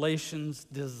relations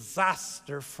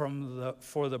disaster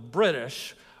for the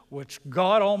British, which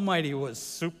God Almighty was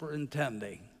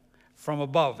superintending from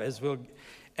above.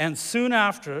 And soon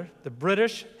after, the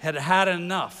British had had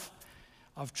enough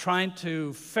of trying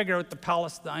to figure out the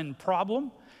Palestine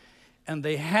problem, and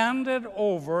they handed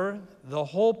over the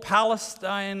whole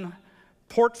Palestine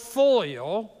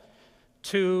portfolio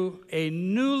to a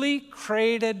newly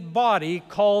created body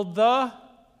called the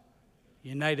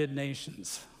United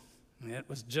Nations. It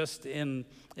was just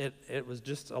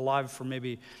alive for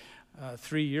maybe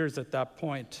 3 years at that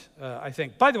point, I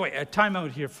think. By the way, a time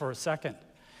out here for a second.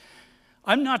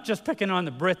 I'm not just picking on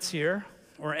the Brits here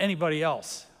or anybody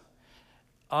else.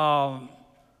 I'll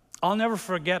never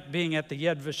forget being at the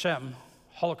Yad Vashem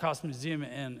Holocaust Museum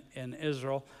in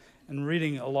Israel and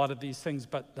reading a lot of these things,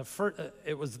 but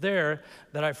it was there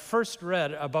that I first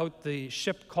read about the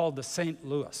ship called the St.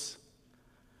 Louis.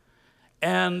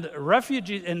 And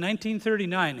refugees in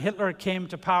 1939, Hitler came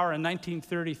to power in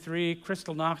 1933.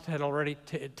 Kristallnacht had already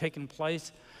taken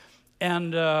place,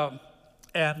 and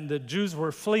the Jews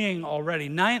were fleeing already.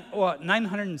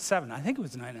 907, I think it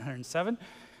was 907.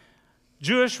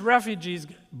 Jewish refugees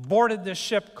boarded this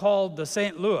ship called the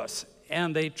St. Louis,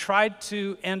 and they tried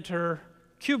to enter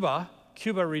Cuba.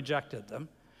 Cuba rejected them.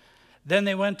 Then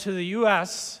they went to the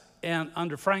U.S., and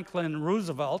under Franklin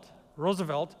Roosevelt,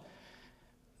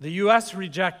 the U.S.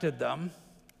 rejected them,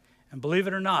 and believe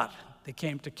it or not, they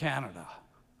came to Canada.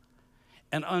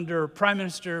 And under Prime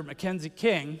Minister Mackenzie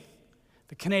King,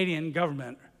 the Canadian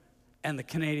government and the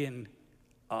Canadian,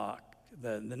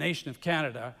 the nation of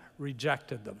Canada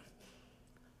rejected them.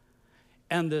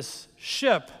 And this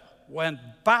ship went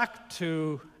back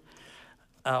to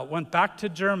went back to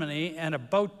Germany, and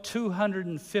about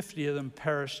 250 of them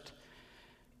perished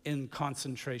in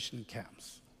concentration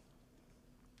camps.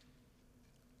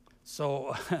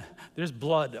 So there's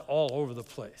blood all over the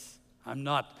place. I'm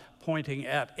not pointing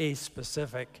at a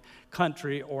specific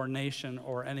country or nation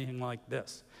or anything like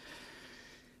this.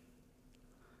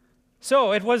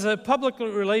 So it was a public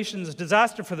relations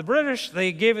disaster for the British.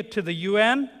 They gave it to the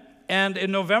UN, and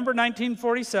in November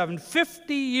 1947,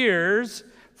 50 years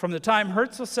from the time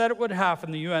Herzl said it would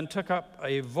happen, the UN took up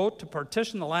a vote to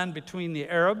partition the land between the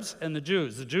Arabs and the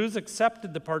Jews. The Jews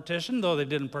accepted the partition, though they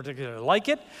didn't particularly like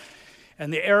it,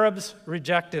 and the Arabs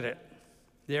rejected it,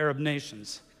 the Arab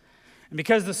nations. And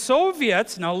because the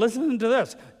Soviets, now listen to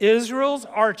this, Israel's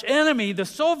arch enemy, the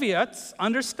Soviets,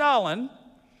 under Stalin,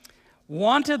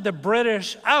 wanted the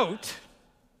British out,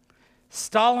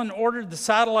 Stalin ordered the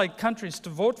satellite countries to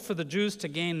vote for the Jews to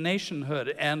gain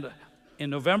nationhood. And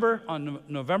on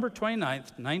November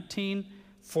 29th,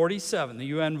 1947, the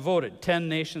UN voted. 10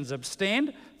 nations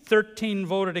abstained, 13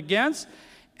 voted against,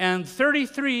 and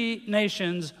 33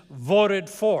 nations voted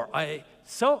for.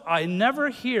 So I never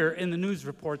hear in the news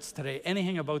reports today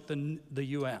anything about the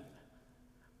UN.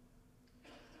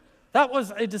 That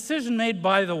was a decision made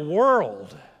by the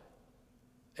world.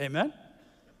 Amen?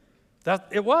 That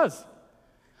it was.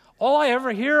 All I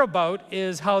ever hear about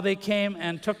is how they came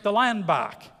and took the land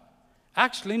back.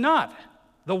 Actually not.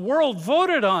 The world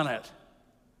voted on it.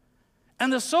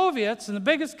 And the Soviets and the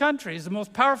biggest countries, the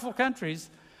most powerful countries,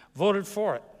 voted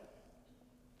for it.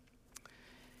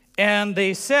 And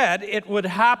they said it would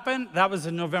happen, that was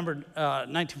in November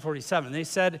 1947. They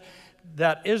said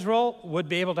that Israel would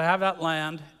be able to have that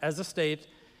land as a state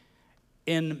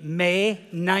in May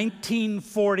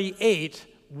 1948,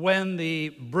 when the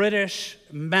British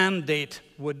mandate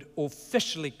would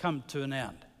officially come to an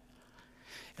end.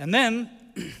 And then,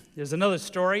 there's another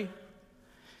story.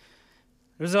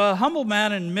 There's a humble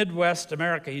man in Midwest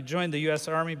America. He joined the U.S.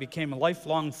 Army, became a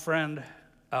lifelong friend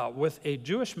with a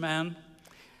Jewish man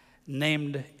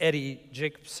named Eddie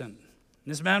Jacobson.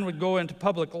 This man would go into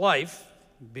public life,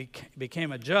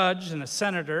 became a judge and a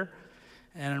senator,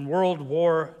 and in World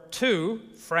War II,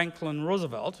 Franklin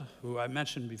Roosevelt, who I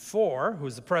mentioned before, who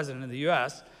was the president of the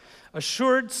U.S.,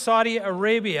 assured Saudi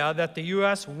Arabia that the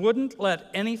U.S. wouldn't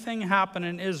let anything happen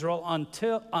in Israel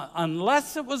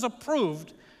unless it was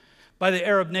approved by the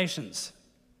Arab nations.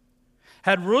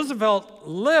 Had Roosevelt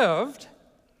lived,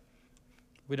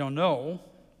 we don't know,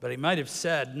 but he might have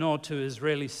said no to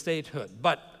Israeli statehood.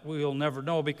 But we will never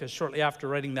know, because shortly after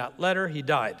writing that letter, he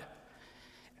died.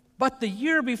 But the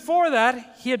year before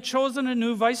that, he had chosen a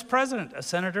new vice president, a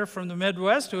senator from the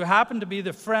Midwest who happened to be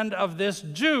the friend of this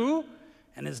Jew,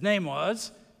 and his name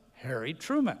was Harry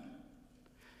Truman.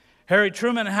 Harry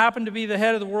Truman happened to be the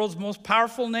head of the world's most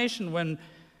powerful nation when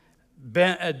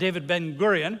David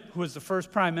Ben-Gurion, who was the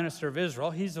first prime minister of Israel,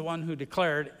 he's the one who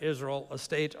declared Israel a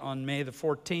state on May the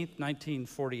 14th,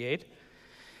 1948.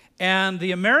 And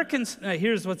the Americans,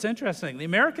 here's what's interesting. The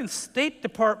American State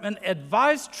Department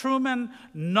advised Truman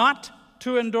not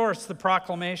to endorse the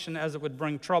proclamation, as it would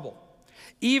bring trouble.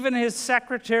 Even his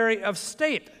Secretary of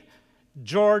State,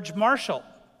 George Marshall,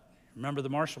 remember the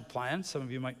Marshall Plan, some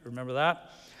of you might remember that,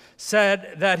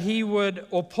 said that he would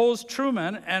oppose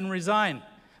Truman and resign.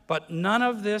 But none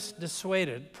of this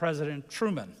dissuaded President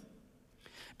Truman.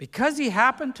 Because he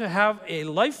happened to have a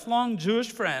lifelong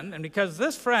Jewish friend, and because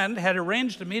this friend had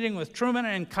arranged a meeting with Truman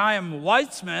and Chaim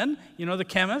Weizmann, you know, the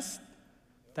chemist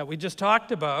that we just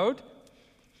talked about,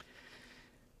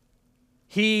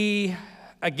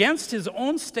 against his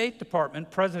own State Department,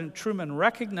 President Truman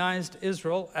recognized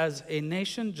Israel as a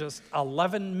nation just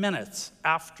 11 minutes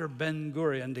after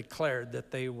Ben-Gurion declared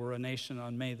that they were a nation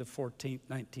on May the 14th,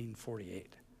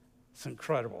 1948. It's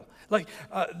incredible.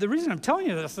 The reason I'm telling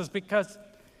you this is because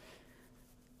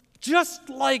just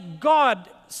like God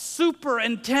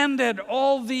superintended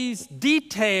all these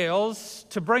details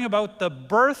to bring about the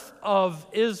birth of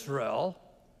Israel,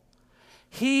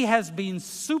 he has been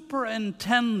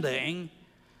superintending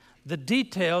the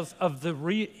details of the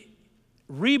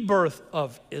rebirth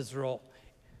of Israel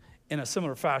in a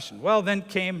similar fashion. Well, then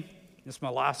came, this is my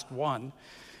last one,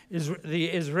 the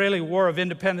Israeli War of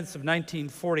Independence of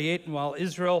 1948, and while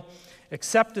Israel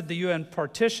accepted the UN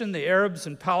partition, the Arabs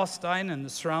in Palestine and the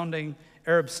surrounding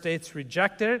Arab states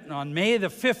rejected it. And on May the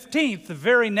 15th, the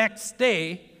very next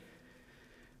day,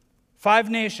 5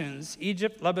 nations,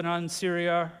 Egypt, Lebanon,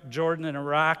 Syria, Jordan, and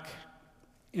Iraq,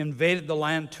 invaded the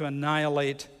land to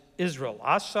annihilate Israel.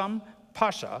 Assam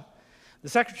Pasha, the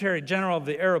Secretary General of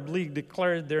the Arab League,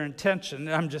 declared their intention,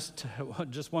 and I'm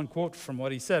just one quote from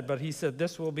what he said, but he said,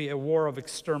 "This will be a war of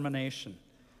extermination."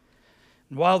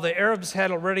 While the Arabs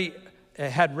had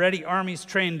ready armies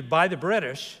trained by the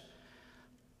British,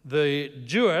 the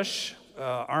Jewish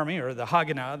army, or the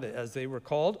Haganah, as they were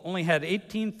called, only had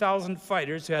 18,000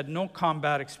 fighters who had no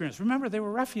combat experience. Remember, they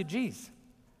were refugees.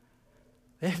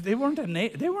 They weren't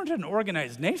an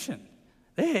organized nation.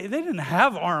 They didn't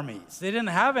have armies. They didn't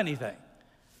have anything.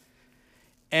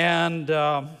 And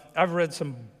I've read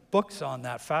some books on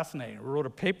that, fascinating. I wrote a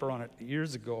paper on it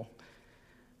years ago.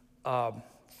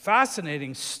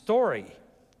 Fascinating story.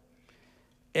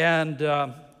 And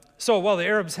so while the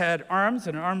Arabs had arms,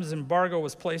 and an arms embargo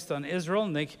was placed on Israel,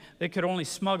 and they could only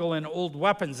smuggle in old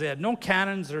weapons. They had no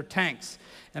cannons or tanks.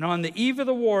 And on the eve of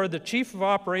the war, the chief of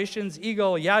operations,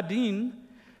 Yigal Yadin,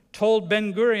 told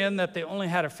Ben-Gurion that they only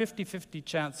had a 50-50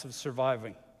 chance of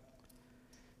surviving.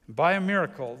 By a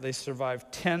miracle, they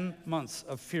survived 10 months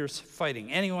of fierce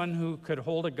fighting. Anyone who could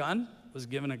hold a gun was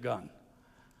given a gun.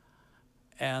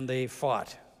 And they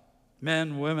fought.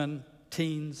 Men, women,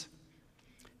 teens,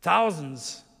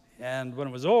 thousands. And when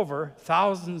it was over,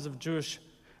 thousands of Jewish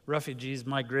refugees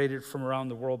migrated from around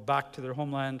the world back to their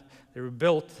homeland. They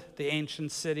rebuilt the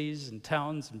ancient cities and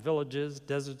towns and villages.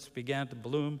 Deserts began to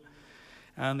bloom.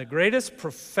 And the greatest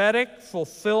prophetic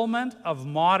fulfillment of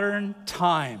modern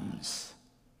times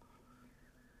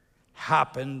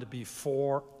happened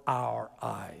before our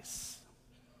eyes.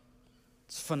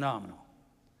 It's phenomenal.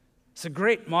 It's a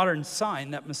great modern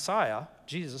sign that Messiah,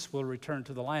 Jesus, will return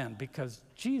to the land, because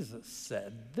Jesus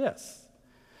said this.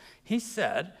 He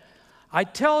said, I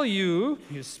tell you,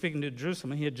 he was speaking to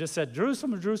Jerusalem, he had just said,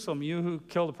 Jerusalem, Jerusalem, you who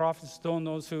kill the prophets, stone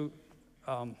those who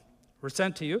were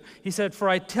sent to you. He said, for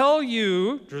I tell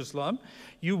you, Jerusalem,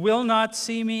 you will not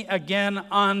see me again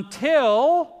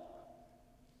until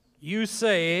you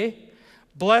say,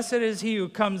 blessed is he who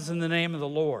comes in the name of the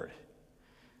Lord.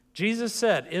 Jesus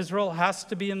said Israel has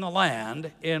to be in the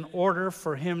land in order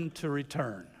for him to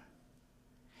return.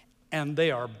 And they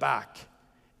are back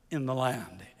in the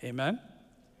land. Amen?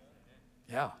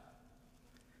 Yeah.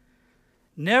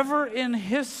 Never in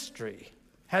history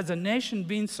has a nation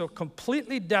been so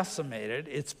completely decimated,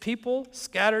 its people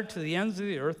scattered to the ends of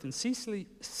the earth and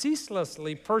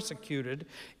ceaselessly persecuted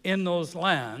in those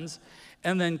lands,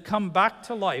 and then come back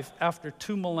to life after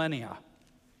 2 millennia.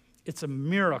 It's a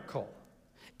miracle.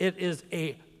 It is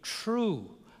a true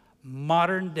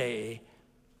modern-day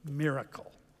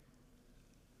miracle.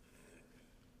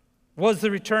 Was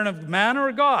the return of man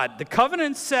or God? The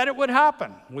covenant said it would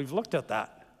happen. We've looked at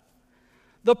that.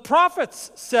 The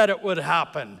prophets said it would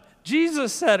happen.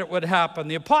 Jesus said it would happen.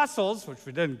 The apostles, which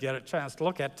we didn't get a chance to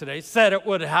look at today, said it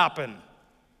would happen.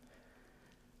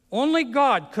 Only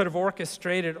God could have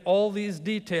orchestrated all these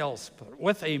details. But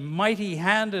with a mighty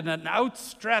hand and an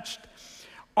outstretched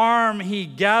arm, he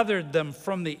gathered them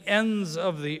from the ends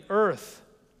of the earth.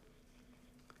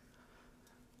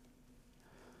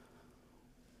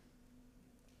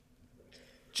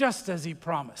 Just as he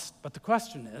promised. But the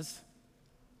question is,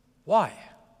 why?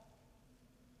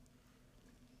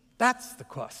 That's the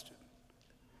question.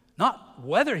 Not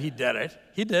whether he did it.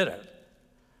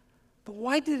 But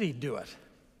why did he do it?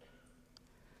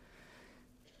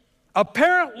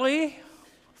 Apparently,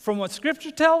 from what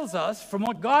Scripture tells us, from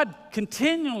what God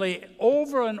continually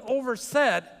over and over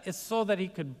said, it's so that he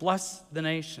could bless the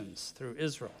nations through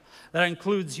Israel. That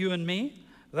includes you and me.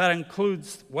 That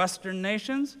includes Western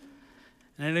nations.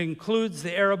 And it includes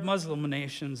the Arab Muslim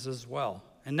nations as well.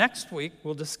 And next week,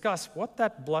 we'll discuss what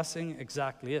that blessing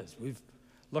exactly is. We've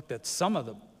looked at some of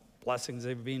the blessings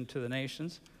they've been to the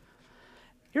nations.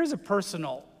 Here's a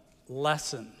personal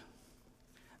lesson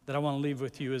that I want to leave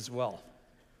with you as well.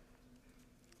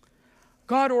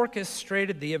 God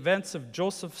orchestrated the events of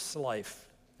Joseph's life,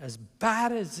 as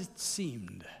bad as it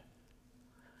seemed,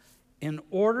 in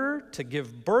order to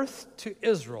give birth to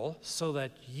Israel so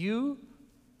that you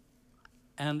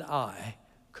and I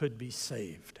could be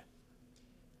saved.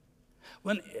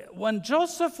 When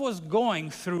Joseph was going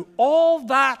through all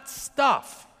that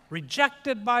stuff,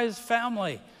 rejected by his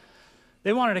family,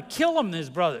 they wanted to kill him, his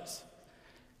brothers,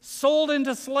 sold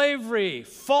into slavery,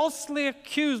 falsely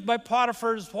accused by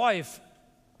Potiphar's wife,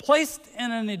 placed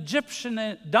in an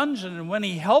Egyptian dungeon, and when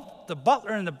he helped the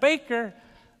butler and the baker,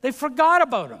 they forgot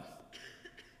about him.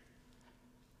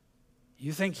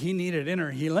 You think he needed inner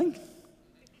healing?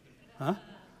 Huh?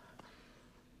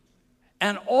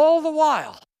 And all the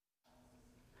while,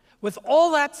 with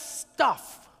all that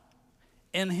stuff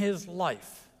in his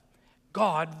life,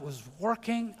 God was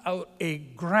working out a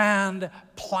grand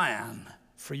plan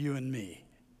for you and me.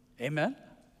 Amen?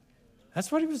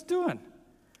 That's what he was doing.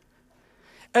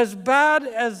 As bad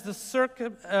as the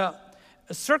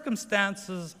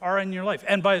circumstances are in your life,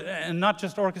 and not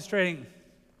just orchestrating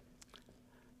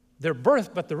their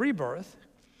birth, but the rebirth.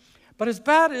 But as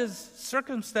bad as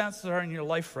circumstances are in your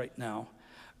life right now,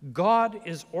 God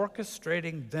is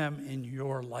orchestrating them in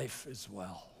your life as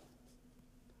well.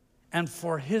 And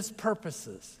for His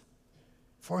purposes.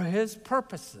 For His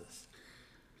purposes.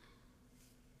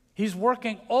 He's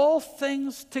working all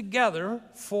things together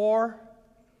for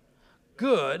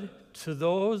good to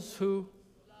those who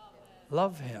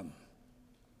love Him.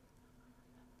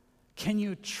 Can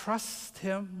you trust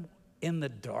Him in the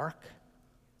dark?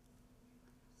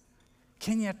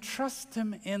 Can you trust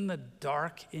Him in the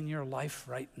dark in your life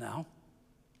right now?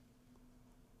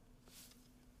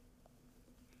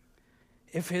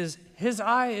 If his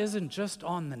eye isn't just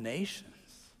on the nations,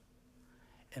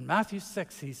 in Matthew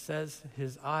 6 he says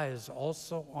His eye is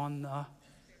also on the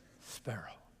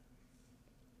sparrow.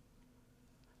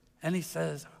 And He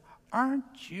says,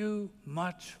 aren't you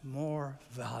much more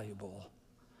valuable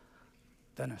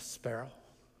than a sparrow?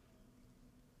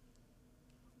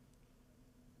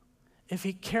 If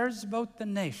He cares about the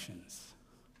nations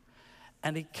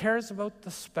and He cares about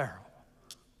the sparrow,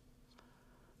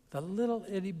 the little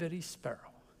itty-bitty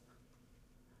sparrow,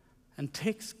 and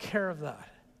takes care of that,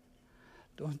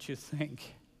 don't you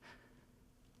think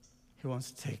He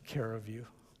wants to take care of you?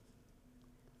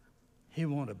 He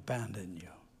won't abandon you.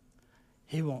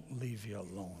 He won't leave you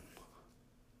alone.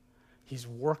 He's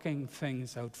working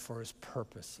things out for His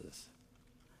purposes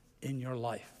in your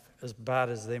life, as bad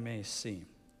as they may seem.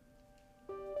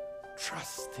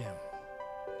 Trust Him.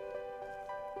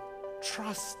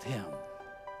 Trust Him.